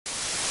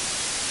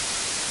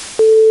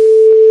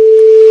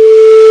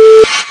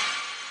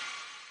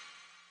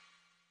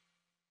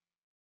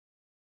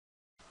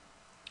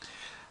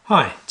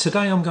Hi,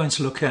 today I'm going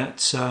to look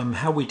at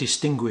how we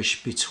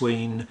distinguish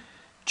between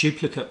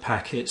duplicate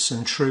packets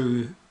and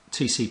true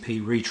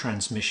TCP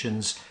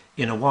retransmissions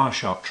in a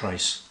Wireshark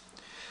trace.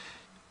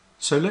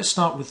 So let's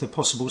start with the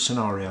possible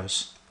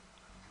scenarios.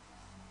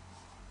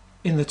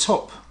 In the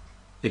top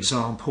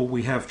example,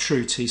 we have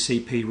true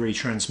TCP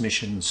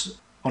retransmissions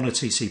on a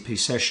TCP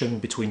session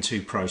between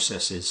two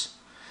processes.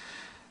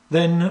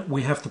 Then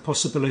we have the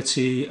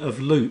possibility of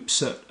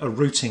loops at a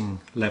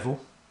routing level,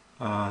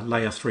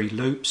 layer 3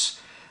 loops.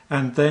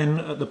 And then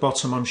at the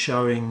bottom I'm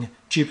showing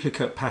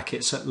duplicate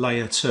packets at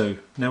layer 2.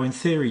 Now in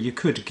theory you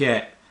could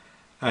get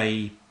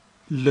a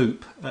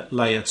loop at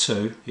layer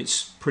 2.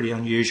 It's pretty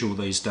unusual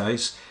these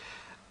days.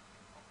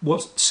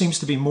 What seems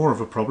to be more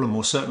of a problem,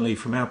 or certainly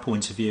from our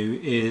point of view,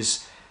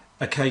 is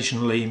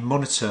occasionally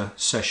monitor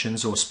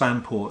sessions or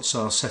span ports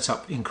are set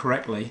up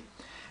incorrectly,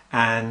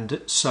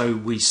 and so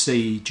we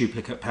see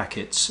duplicate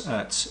packets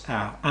at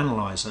our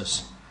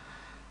analyzers.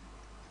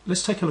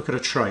 Let's take a look at a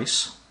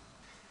trace.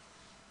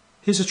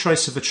 Here's a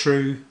trace of a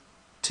true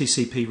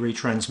TCP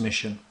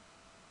retransmission.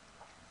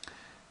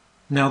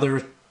 Now there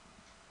are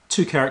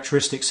two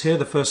characteristics here.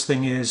 The first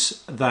thing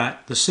is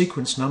that the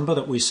sequence number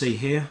that we see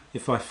here,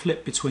 if I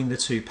flip between the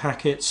two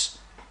packets,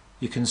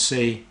 you can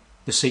see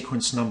the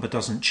sequence number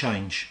doesn't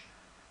change.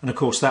 And of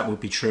course that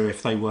would be true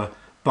if they were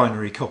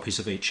binary copies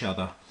of each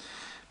other.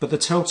 But the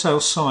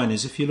telltale sign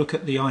is if you look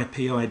at the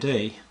IP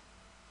ID,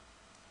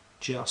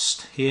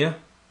 just here,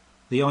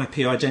 the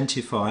IP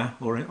identifier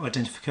or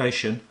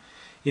identification,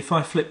 if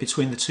I flip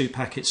between the two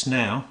packets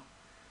now,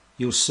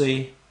 you'll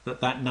see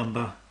that that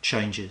number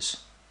changes.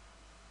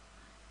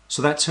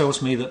 So that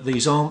tells me that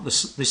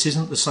this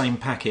isn't the same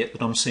packet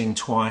that I'm seeing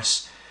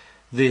twice.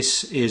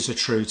 This is a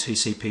true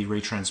TCP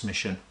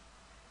retransmission.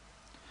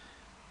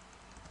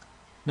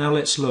 Now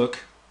let's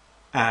look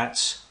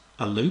at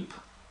a loop.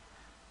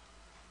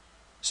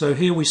 So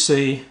here we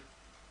see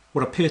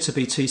what appear to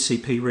be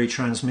TCP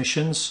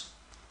retransmissions.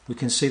 We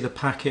can see the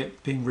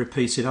packet being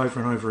repeated over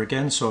and over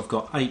again, so I've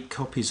got 8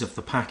 copies of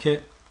the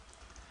packet.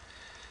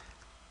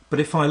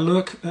 But if I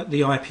look at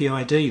the IP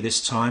ID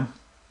this time,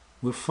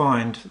 we'll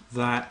find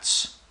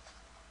that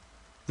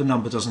the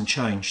number doesn't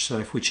change. So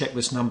if we check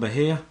this number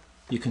here,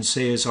 you can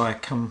see as I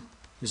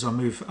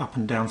move up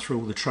and down through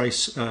all the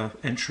trace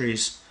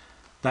entries,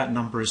 that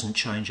number isn't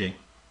changing.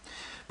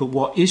 But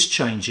what is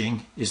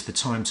changing is the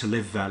time to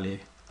live value.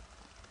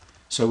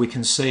 So we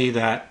can see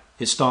that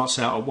it starts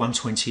out at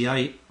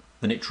 128,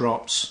 then it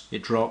drops,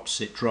 it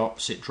drops, it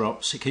drops, it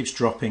drops. It keeps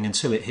dropping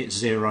until it hits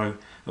 0,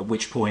 at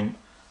which point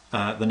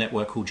the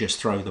network will just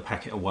throw the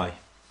packet away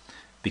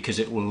because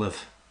it will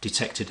have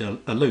detected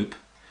a loop.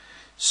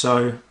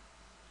 So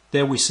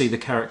there we see the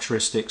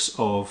characteristics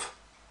of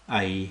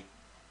a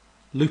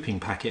looping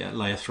packet at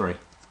layer 3.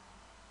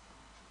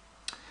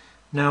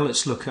 Now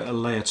let's look at a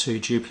layer 2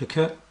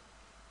 duplicate.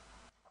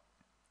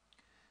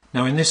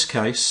 Now in this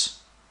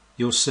case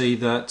you'll see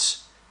that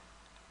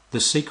the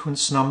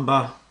sequence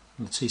number,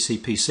 the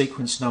TCP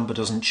sequence number,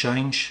 doesn't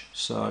change.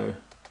 So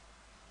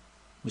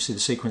we see the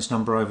sequence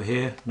number over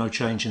here, no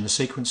change in the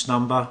sequence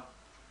number.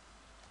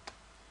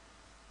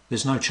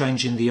 There's no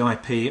change in the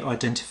IP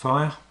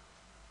identifier,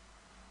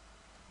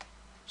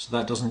 so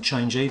that doesn't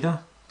change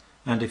either.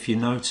 And if you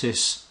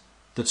notice,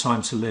 the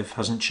time to live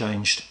hasn't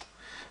changed.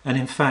 And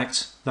in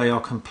fact, they are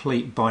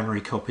complete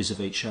binary copies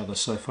of each other.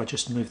 So if I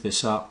just move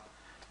this up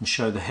and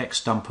show the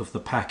hex dump of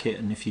the packet,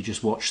 and if you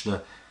just watch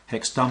the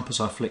hex dump as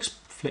I flick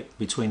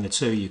between the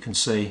two, you can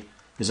see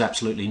there's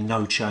absolutely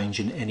no change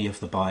in any of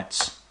the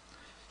bytes.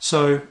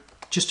 So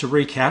just to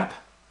recap,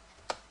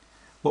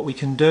 what we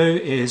can do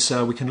is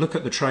we can look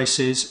at the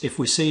traces. If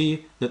we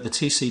see that the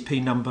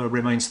TCP number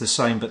remains the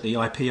same but the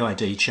IP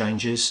ID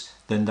changes,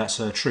 then that's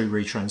a true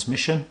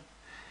retransmission.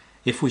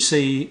 If we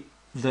see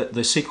that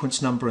the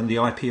sequence number and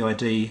the IP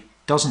ID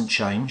doesn't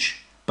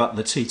change but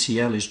the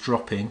TTL is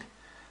dropping,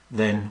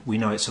 then we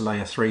know it's a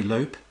layer 3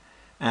 loop.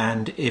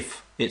 And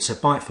if it's a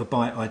byte for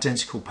byte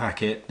identical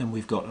packet, then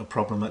we've got a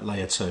problem at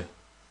layer 2.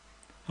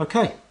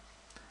 Okay,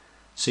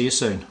 see you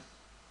soon.